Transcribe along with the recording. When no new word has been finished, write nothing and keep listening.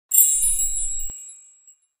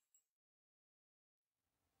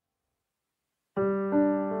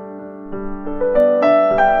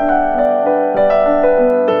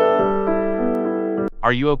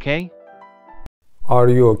Are you okay? Are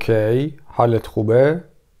you okay? حالت خوبه؟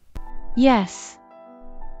 Yes.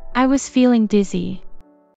 I was feeling dizzy.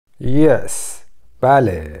 Yes.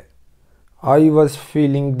 بله. I was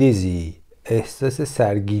feeling dizzy. احساس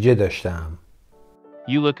سرگیجه داشتم.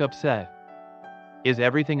 You look upset. Is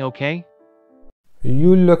everything okay?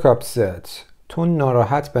 You look upset. تو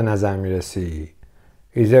ناراحت به نظر میرسی.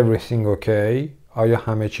 Is everything okay? آیا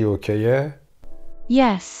همه چی اوکیه؟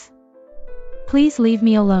 Yes. Please leave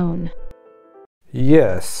me alone.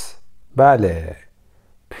 Yes. بله.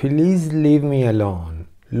 Please leave me alone.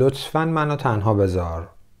 لطفاً منو تنها بذار.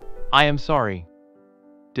 I am sorry.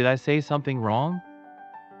 Did I say something wrong?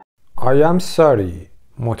 I am sorry.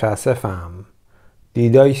 متاسفم.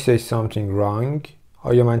 Did I say something wrong?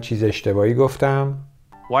 آیا من چیز اشتباهی گفتم؟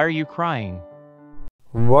 Why are you crying?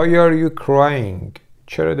 Why are you crying?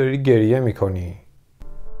 چرا داری گریه میکنی؟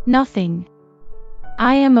 Nothing.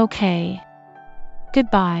 I am okay.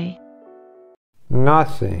 Goodbye.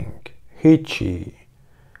 Nothing. هیچی.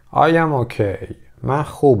 I am okay. من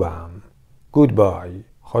خوبم. Goodbye.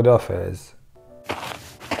 خداحافظ.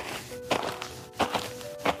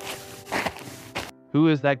 Who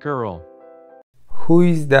is that girl? Who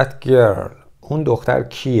is that girl? اون دختر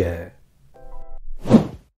کیه؟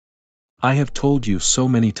 I have told you so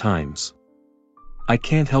many times. I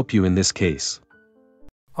can't help you in this case.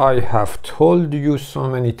 I have told you so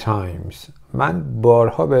many times. من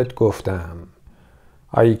بارها بهت گفتم.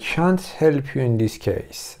 I can't help you in this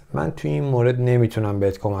case. من توی این مورد نمیتونم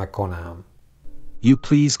بهت کمک کنم. You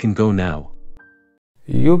please can go now.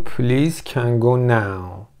 You please can go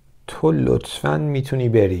now. تو لطفاً میتونی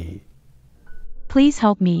بری. Please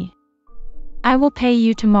help me. I will pay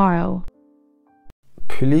you tomorrow.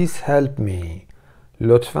 Please help me.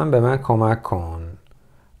 لطفاً به من کمک کن.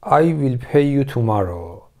 I will pay you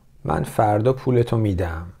tomorrow. من فردا پولتو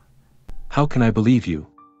میدم. How can I believe you?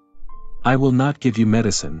 I will not give you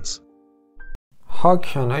medicines. How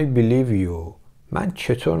can I believe you? من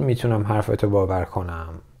چطور میتونم حرفتو باور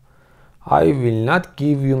کنم؟ I will not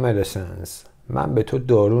give you medicines. من به تو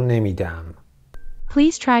دارو نمیدم.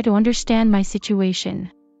 Please try to understand my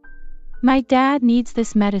situation. My dad needs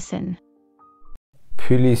this medicine.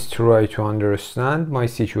 Please try to understand my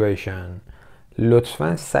situation.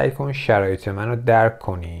 لطفاً سعی کن شرایط منو درک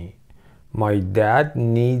کنی. My dad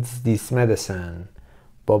needs this medicine.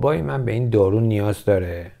 بابای من به این دارو نیاز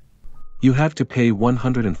داره. You have to pay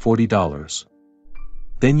 $140.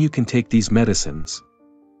 Then you can take these medicines.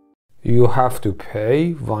 You have to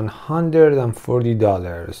pay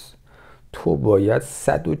 $140. تو باید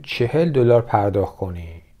 $140 پرداخت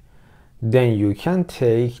کنی. Then you can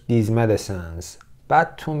take these medicines.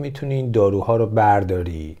 بعد تو میتونی این داروها رو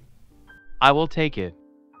برداری. I will take it.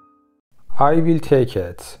 I will take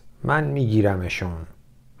it. من میگیرمشون.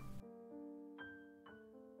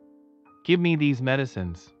 Give me these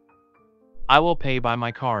medicines. I will pay by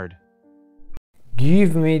my card.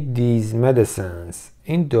 Give me these medicines.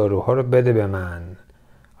 این داروها رو بده به من.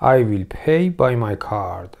 I will pay by my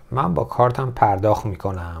card. من با کارتم پرداخت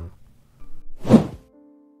میکنم.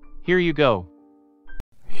 Here you go.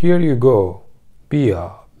 Here you go.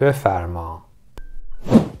 بیا. بفرما.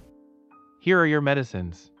 Here are your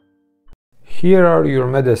medicines. Here are your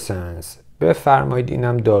medicines. بفرمایید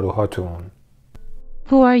اینم داروهاتون.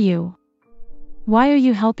 Who are you? Why are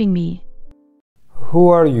you helping me? Who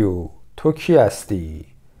are you? تو کی هستی؟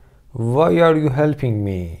 Why are you helping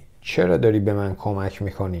me? چرا داری به من کمک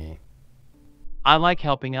میکنی؟ I like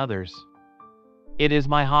helping others. It is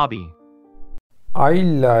my hobby. I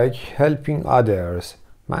like helping others.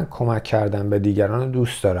 من کمک کردن به دیگران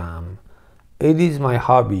دوست دارم. It is my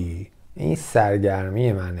hobby. این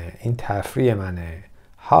سرگرمی منه. این تفریح منه.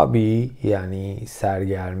 Hobby یعنی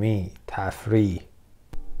سرگرمی، تفریح.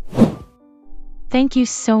 Thank you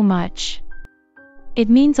so much. It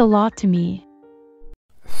means a lot to me.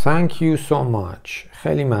 Thank you so much.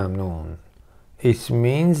 خیلی ممنون. It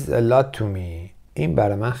means a lot to me. این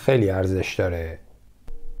برای من خیلی ارزش داره.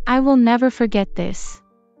 I will never forget this.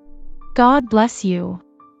 God bless you.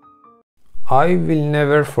 I will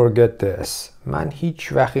never forget this. من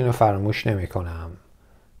hich وقت اینو فراموش نمی کنم.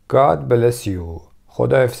 God bless you.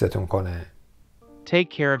 خدا حفظتون کنه. Take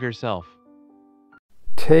care of yourself.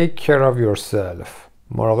 Take care of yourself.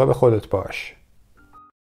 مراقب خودت باش.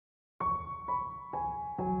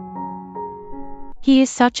 He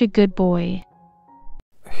is such a good boy.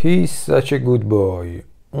 He is such a good boy.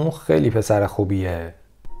 اون خیلی پسر خوبیه.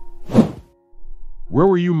 Where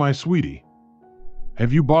were you, my sweetie?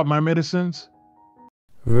 Have you bought my medicines?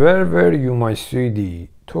 Where were you, my sweetie?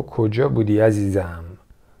 تو کجا بودی عزیزم؟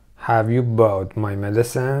 Have you bought my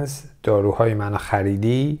medicines? داروهای منو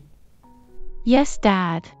خریدی؟ Yes,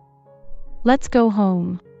 Dad. Let's go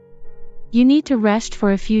home. You need to rest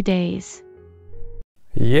for a few days.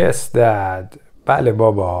 Yes, Dad. بله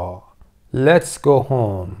بابا. Let's go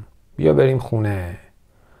home. بیا بریم خونه.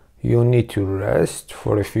 You need to rest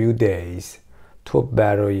for a few days. تو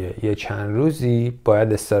برای یه چند روزی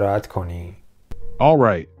باید استراحت کنی. All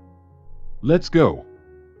right. Let's go.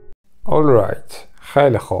 All right.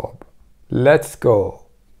 خیلی خوب. Let's go.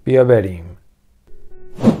 بیا بریم.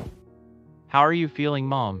 How are you feeling,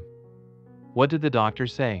 Mom? What did the doctor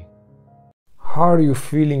say? How are you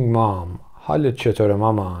feeling, Mom? حالت چطوره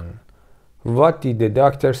مامان؟ What did the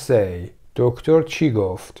doctor say? دکتر چی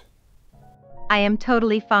گفت؟ I am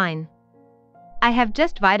totally fine. I have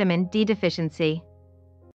just vitamin D deficiency.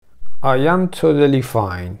 I am totally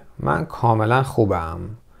fine. من کاملا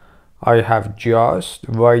خوبم. I have just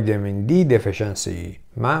vitamin D deficiency.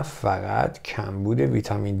 من فقط کمبود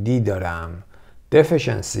ویتامین D دارم.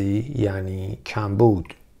 Deficiency یعنی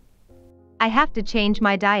کمبود. I have to change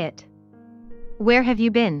my diet. Where have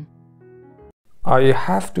you been? I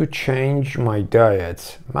have to change my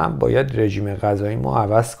diet. من باید رژیم غذاییمو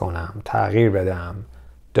عوض کنم. تغییر بدم.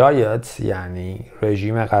 Diet یعنی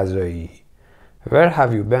رژیم غذایی. Where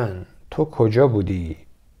have you been? تو کجا بودی؟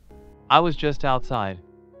 I was just outside.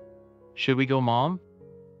 Should we go, Mom?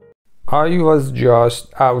 I was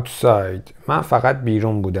just outside. من فقط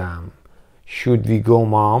بیرون بودم. Should we go,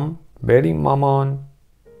 Mom? بریم مامان؟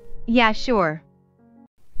 Yeah, sure.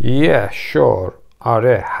 Yeah, sure.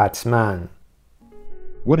 آره حتما.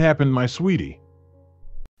 What happened, my sweetie?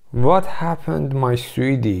 What happened, my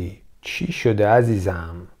sweetie? چی شده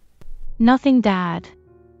عزیزم؟ Nothing, Dad.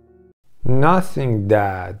 Nothing,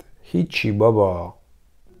 Dad. هیچی بابا.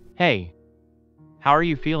 Hey. How are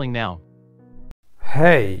you feeling now?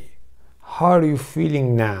 Hey. How are you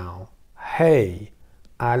feeling now? Hey.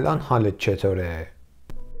 الان حالت چطوره؟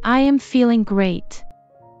 I am feeling great.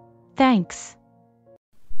 Thanks.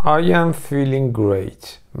 I am feeling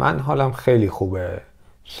great. من حالم خیلی خوبه.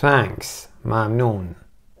 Thanks. ممنون.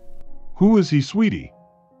 Who is he, sweetie?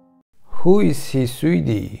 Who is he,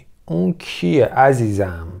 sweetie? اون کیه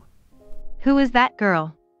عزیزم؟ Who is that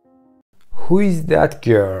girl? Who is that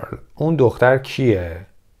girl? اون دختر کیه؟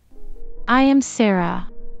 I am Sarah.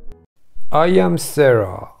 I am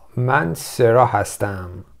Sarah. من سرا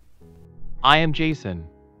هستم. I am Jason.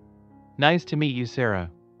 Nice to meet you, Sarah.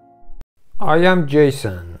 I am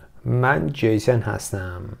Jason. من جیسن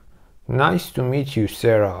هستم. Nice to meet you,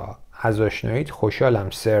 Sarah. از آشناییت خوشحالم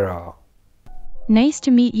سرا. Nice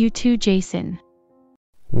to meet you too, Jason.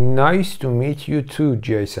 Nice to meet you too,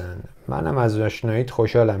 Jason. منم از آشناییت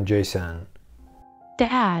خوشحالم جیسن.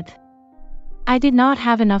 Dad. I did not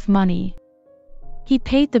have enough money. He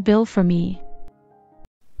paid the bill for me.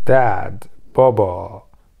 Dad. بابا.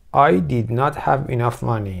 I did not have enough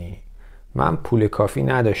money. من پول کافی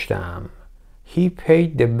نداشتم. He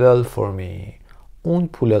paid the bill for me. اون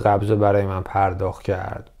پول قبض برای من پرداخت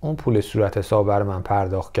کرد. اون پول صورت حساب برای من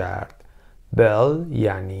پرداخت کرد. Bill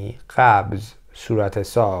یعنی قبض، صورت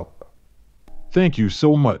حساب. Thank you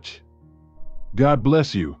so much. God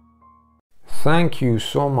bless you. Thank you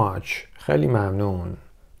so much. خیلی ممنون.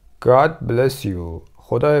 God bless you.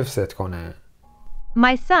 خدا حفظت کنه.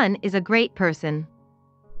 My son is a great person.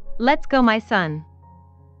 Let's go, my son.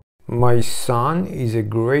 My son is a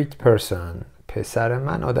great person. پسر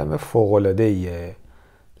من آدم فوق‌العاده‌ایه.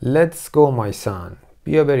 Let's go, my son.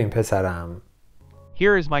 بیا بریم پسرم.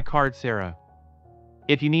 Here is my card, Sarah.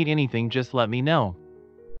 If you need anything, just let me know.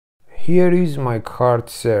 Here is my card,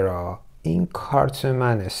 Sarah. این کارت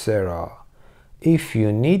منه سرا. If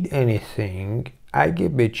you need anything, اگه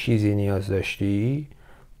به چیزی نیاز داشتی,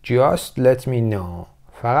 just let me know.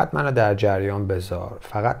 فقط منو در جریان بذار.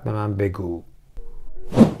 فقط به من بگو.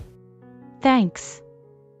 Thanks.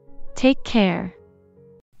 Take care.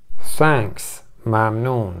 Thanks.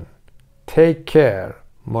 ممنون. Take care.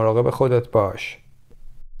 مراقب خودت باش.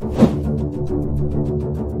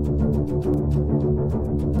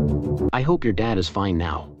 I hope your dad is fine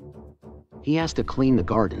now. He has to clean the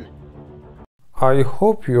garden. I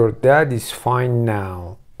hope your dad is fine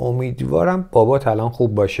now. امیدوارم بابات الان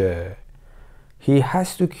خوب باشه. He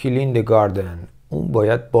has to clean the garden. اون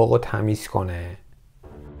باید باغو تمیز کنه.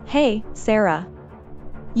 Hey, Sarah.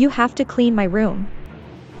 You have to clean my room.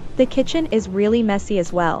 The kitchen is really messy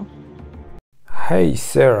as well. Hey,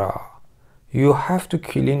 Sarah. You have to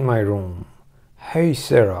clean my room. Hey,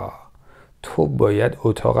 Sarah. تو باید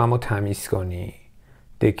اتاقمو تمیز کنی.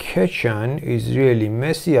 The kitchen is really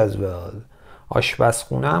messy as well.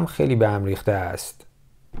 آشپزخونه هم خیلی به هم ریخته است.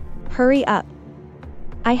 Hurry up.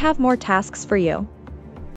 I have more tasks for you.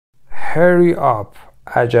 Hurry up.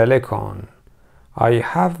 عجله کن. I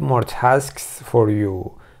have more tasks for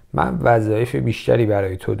you. من وظایف بیشتری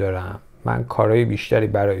برای تو دارم. من کارهای بیشتری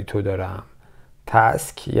برای تو دارم.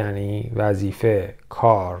 تاسک یعنی وظیفه،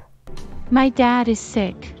 کار. My dad is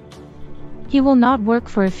sick. He will not work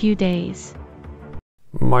for a few days.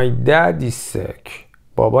 My dad is sick.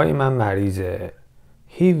 بابای من مریضه.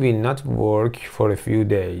 He will not work for a few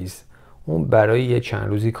days. اون برای یه چند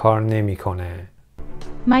روزی کار نمیکنه.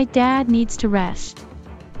 My dad needs to rest.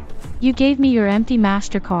 You gave me your empty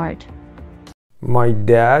MasterCard. My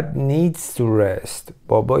dad needs to rest.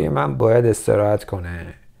 بابای من باید استراحت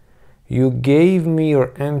کنه. You gave me your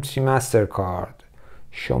empty MasterCard.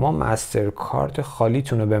 شما مسترکارت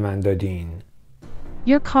خالیتون رو به من دادین.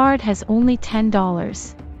 Your card has only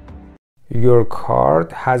 $10. Your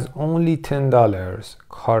card has only $10.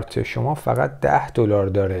 کارت شما فقط $10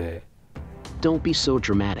 داره. Don't be so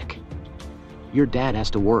dramatic. Your dad has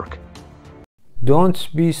to work. Don't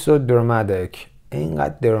be so dramatic.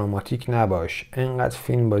 اینقدر دراماتیک نباش. اینقدر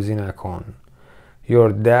فیلم بازی نکن.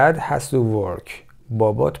 Your dad has to work.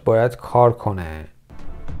 بابات باید کار کنه.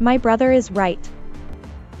 My brother is right.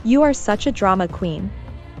 You are such a drama queen.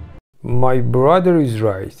 My brother is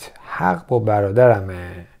right. حق با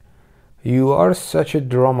برادرمه. You are such a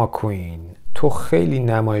drama queen. تو خیلی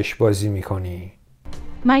نمایش بازی میکنی.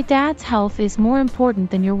 My dad's health is more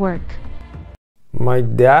important than your work. My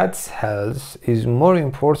dad's health is more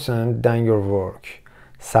important than your work.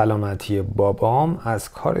 سلامتی بابام از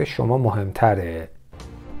کار شما مهمتره.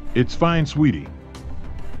 It's fine, sweetie.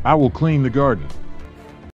 I will clean the garden.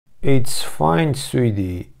 It's fine,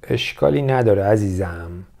 sweetie. اشکالی نداره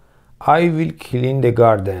عزیزم. I will clean the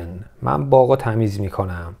garden. من باغو تمیز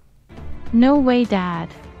میکنم. No way, Dad.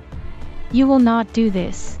 You will not do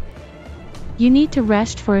this. You need to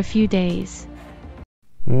rest for a few days.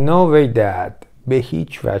 No way, Dad. به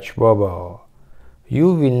هیچ وجه بابا.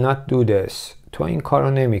 You will not do this. تو این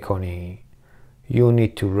کارو نمی کنی. You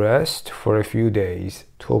need to rest for a few days.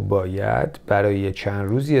 تو باید برای چند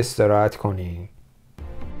روزی استراحت کنی.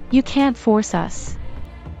 You can't force us.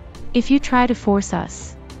 If you try to force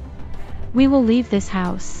us, we will leave this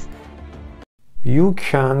house. You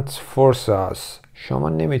can't force us. شما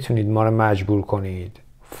نمیتونید ما رو مجبور کنید.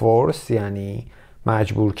 Force یعنی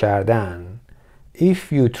مجبور کردن.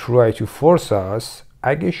 If you try to force us,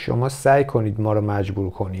 اگه شما سعی کنید ما رو مجبور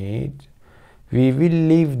کنید, we will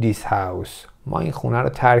leave this house. ما این خونه رو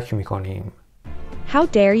ترک میکنیم. How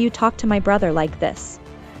dare you talk to my brother like this?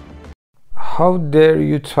 How dare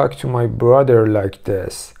you talk to my brother like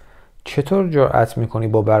this? چطور جرأت میکنی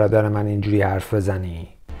با برادر من اینجوری حرف بزنی؟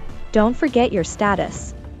 Don't forget your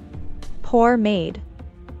status. Poor maid.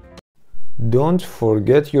 Don't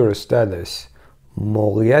forget your status.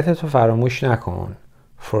 موقعیتتو فراموش نکن.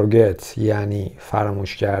 Forget یعنی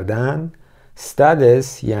فراموش کردن.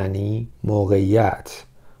 Status یعنی موقعیت.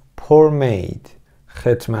 Poor maid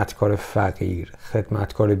خدمتکار فقیر،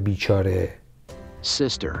 خدمتکار بیچاره.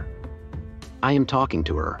 Sister, I am talking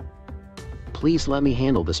to her. Please let me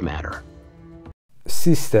handle this matter.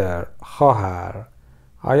 Sister خواهر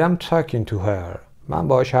I am talking to her. من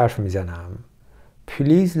باهاش حرف میزنم.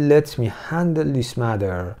 Please let me handle this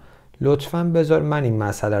matter. لطفاً بذار من این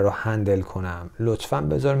مسئله رو هندل کنم. لطفاً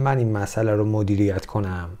بذار من این مسئله رو مدیریت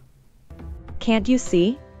کنم. Can't you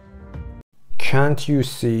see? Can't you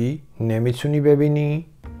see? نمیتونی ببینی؟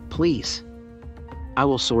 Please. I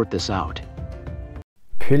will sort this out.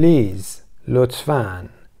 Please. لطفاً.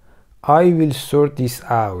 I will sort this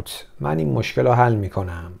out. من این مشکل رو حل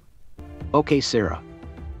میکنم. Okay, Sarah.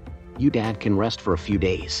 You dad can rest for a few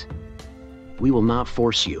days. We will not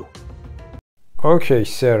force you. Okay,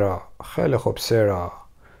 Sarah. خیلی خوب, Sarah.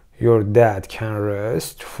 Your dad can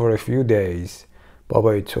rest for a few days.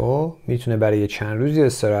 بابای تو میتونه برای چند روزی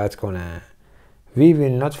استراحت کنه. We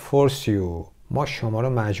will not force you. ما شما رو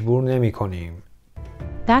مجبور نمی کنیم.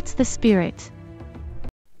 That's the spirit.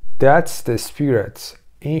 That's the spirit.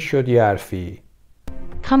 این شد یه حرفی.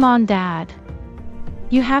 Come on, Dad.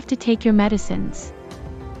 You have to take your medicines.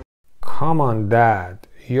 Come on, Dad.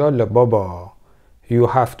 یالا بابا. You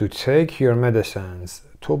have to take your medicines.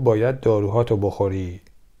 تو باید داروهاتو بخوری.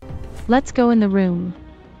 Let's go in the room.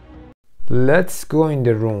 Let's go in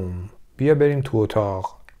the room. بیا بریم تو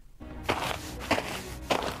اتاق.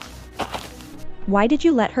 Why did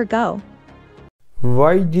you let her go?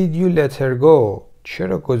 Why did you let her go?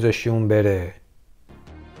 چرا گذاشتی اون بره؟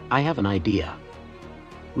 I have an idea.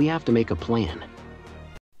 We have to make a plan.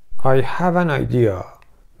 I have an idea.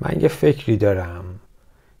 من یه فکری دارم.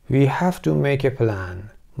 We have to make a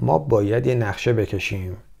plan. ما باید یه نقشه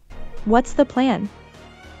بکشیم. What's the plan?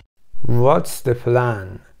 What's the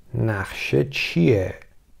plan? نقشه چیه؟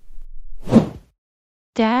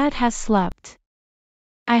 Dad has slept.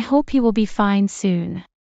 I hope he will be fine soon.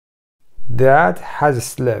 Dad has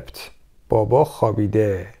slept. بابا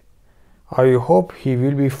خوابیده. I hope he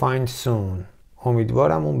will be fine soon.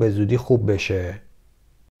 امیدوارم اون به زودی خوب بشه.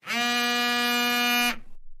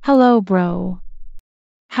 Hello, bro.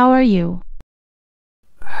 How are you?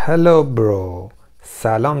 Hello bro.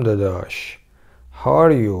 سلام داداش. How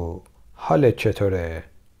are you? حالت چطوره؟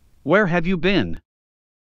 Where have you been?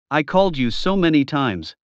 I called you so many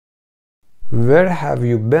times. Where have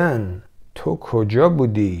you been? تو کجا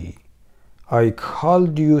بودی؟ I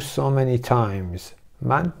called you so many times.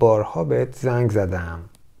 من بارها بهت زنگ زدم.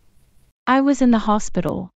 I was in the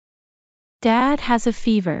hospital. Dad has a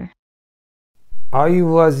fever. I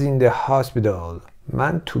was in the hospital.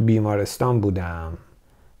 من تو بیمارستان بودم.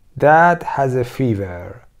 Dad has a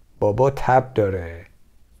fever. بابا تب داره.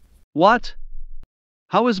 What?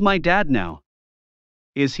 How is my dad now?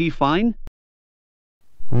 Is he fine?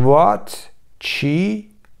 What? چی؟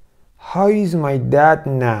 How is my dad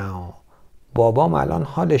now? بابام الان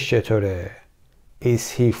حالش چطوره؟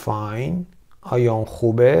 Is he fine? آیا اون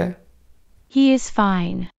خوبه؟ He is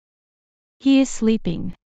fine. He is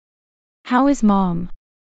sleeping. How is mom?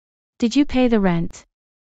 Did you pay the rent?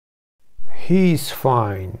 He is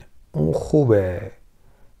fine. اون خوبه.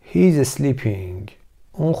 He is sleeping.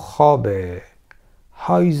 اون خوابه.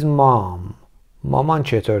 How is mom? مامان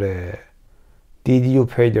چطوره؟ Did you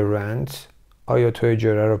pay the rent? آیا تو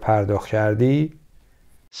اجاره رو پرداخت کردی؟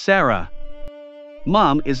 Sarah.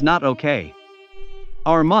 Mom is not okay.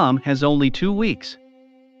 Our mom has only 2 weeks.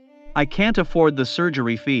 I can't afford the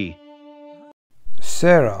surgery fee.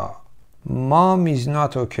 Sarah. Mom is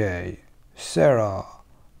not okay. Sarah.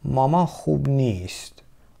 مامان خوب نیست.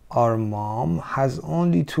 Our mom has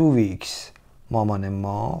only 2 weeks. مامان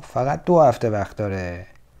ما فقط 2 هفته وقت داره.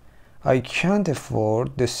 I can't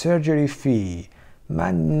afford the surgery fee.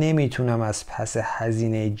 من نمیتونم از پس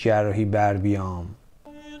هزینه جراحی بر بیام.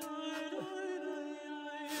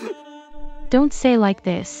 Don't say like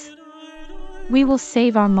this. We will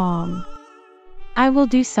save our mom. I will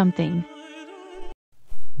do something.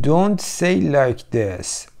 Don't say like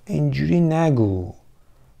this. اینجوری نگو.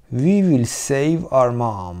 We will save our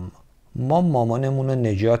mom. ما مامانمون رو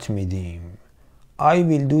نجات میدیم. I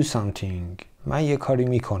will do something. من یه کاری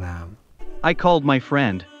میکنم. I called my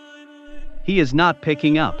friend. He is not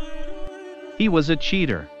picking up. He was a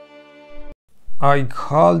cheater. I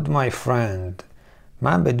called my friend.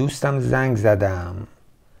 من به دوستم زنگ زدم.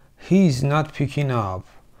 He is not picking up.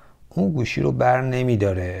 اون گوشی رو بر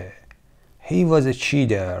نمیداره. He was a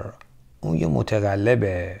cheater. اون یه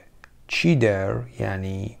متقلبه. Cheater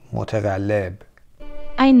یعنی متقلب.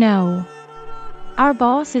 I know. Our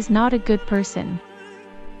boss is not a good person.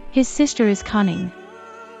 His sister is cunning.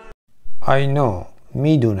 I know.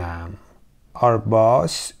 میدونم. Our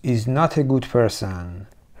boss is not a good person.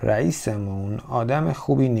 رئیسمون آدم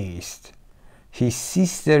خوبی نیست. His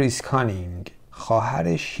sister is cunning.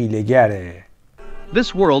 خواهرش حیله‌گره.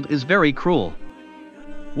 This world is very cruel.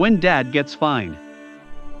 When dad gets fine,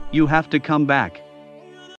 you have to come back.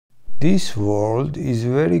 This world is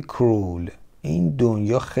very cruel. این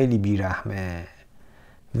دنیا خیلی بیرحمه.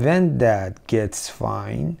 When dad gets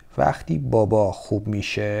fine, وقتی بابا خوب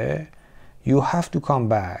میشه, you have to come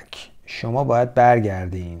back. شما باید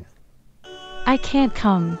برگردین. I can't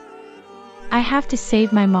come. I have to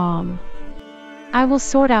save my mom. I will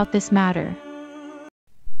sort out this matter.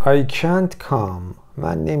 I can't come.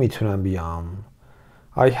 من نمیتونم بیام.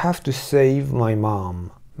 I have to save my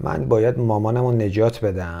mom. من باید مامانم رو نجات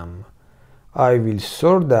بدم. I will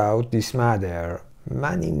sort out this matter.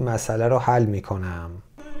 من این مسئله رو حل میکنم.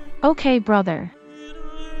 Okay, brother.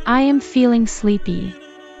 I am feeling sleepy.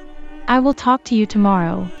 I will talk to you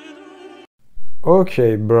tomorrow.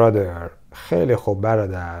 Okay, brother. خیلی خوب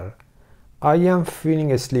برادر. I am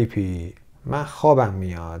feeling sleepy. من خوابم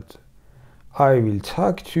میاد. I will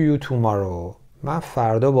talk to you tomorrow. من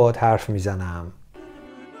فردا باهات حرف میزنم.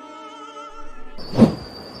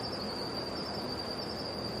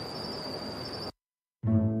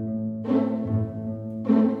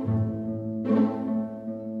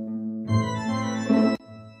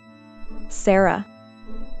 Sarah.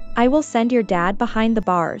 I will send your dad behind the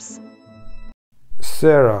bars.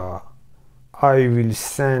 Sarah. I will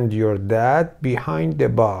send your dad behind the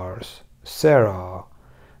bars. Sarah.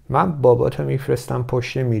 من باباتو میفرستم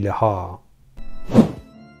پشت میله ها.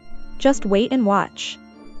 Just wait and watch.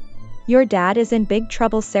 Your dad is in big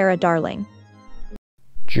trouble, Sarah darling.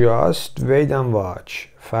 Just wait and watch.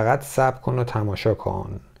 فقط صبر کن و تماشا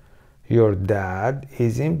کن. Your dad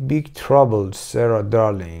is in big trouble, Sarah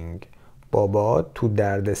darling. بابا تو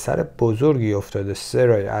دردسر بزرگی افتاده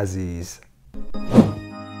سرای عزیز.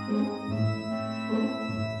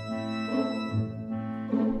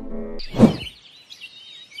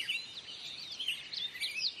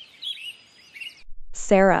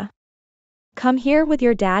 Sarah. Come here with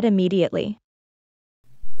your dad immediately.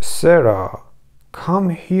 Sarah, come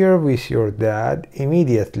here with your dad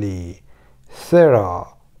immediately. Sarah,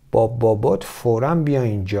 با بابات فوراً بیا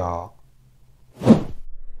اینجا.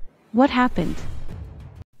 What happened?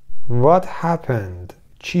 What happened?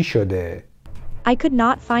 چی شده؟ I could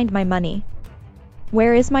not find my money.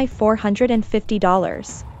 Where is my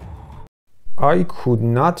 $450? I could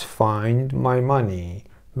not find my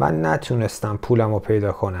money. من نتونستم پولم رو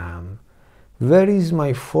پیدا کنم. Where is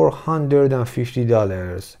my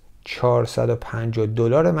 $450?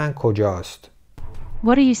 $450 من کجاست؟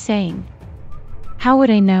 What are you saying? How would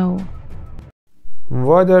I know?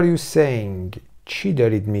 What are you saying? چی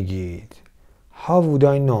دارید میگید؟ How would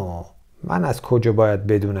I know? من از کجا باید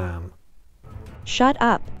بدونم؟ Shut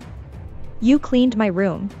up. You cleaned my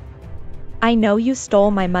room. I know you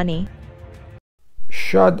stole my money.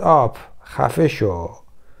 Shut up. خفه شو.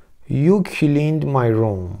 You cleaned my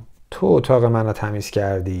room. تو اتاق منو تمیز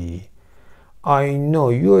کردی. I know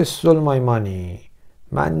you stole my money.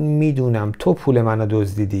 من میدونم تو پول منو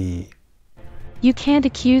دزدیدی. You can't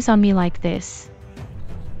accuse on me like this.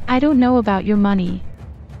 I don't know about your money.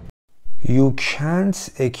 You can't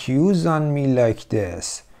accuse on me like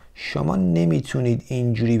this. شما نمیتونید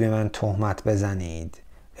اینجوری به من تهمت بزنید.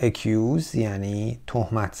 Accuse یعنی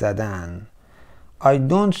تهمت زدن. I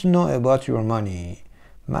don't know about your money.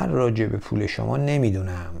 من راجع به پول شما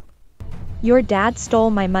نمیدونم. Your dad stole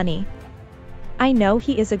my money. I know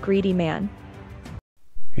he is a greedy man.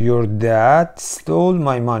 Your dad stole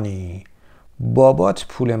my money. بابات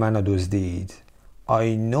پول منو دزدید.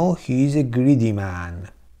 I know he is a greedy man.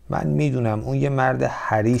 من میدونم اون یه مرد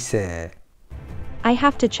حریصه. I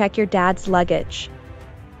have to check your dad's luggage.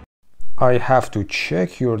 I have to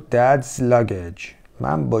check your dad's luggage.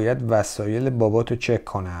 من باید وسایل باباتو چک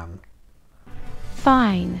کنم.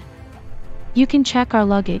 Fine. You can check our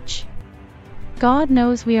luggage. God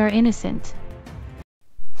knows we are innocent.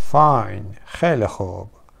 Fine. خیلی خوب.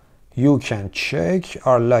 You can check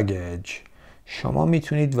our luggage. شما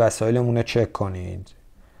میتونید وسایلمون چک کنید.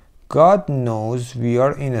 God knows we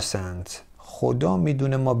are innocent. خدا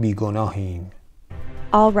میدونه ما بیگناهیم.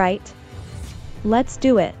 All right. Let's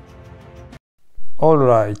do it. All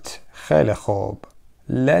right. خیلی خوب.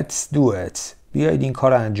 Let's do it. بیایید این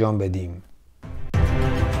کار رو انجام بدیم.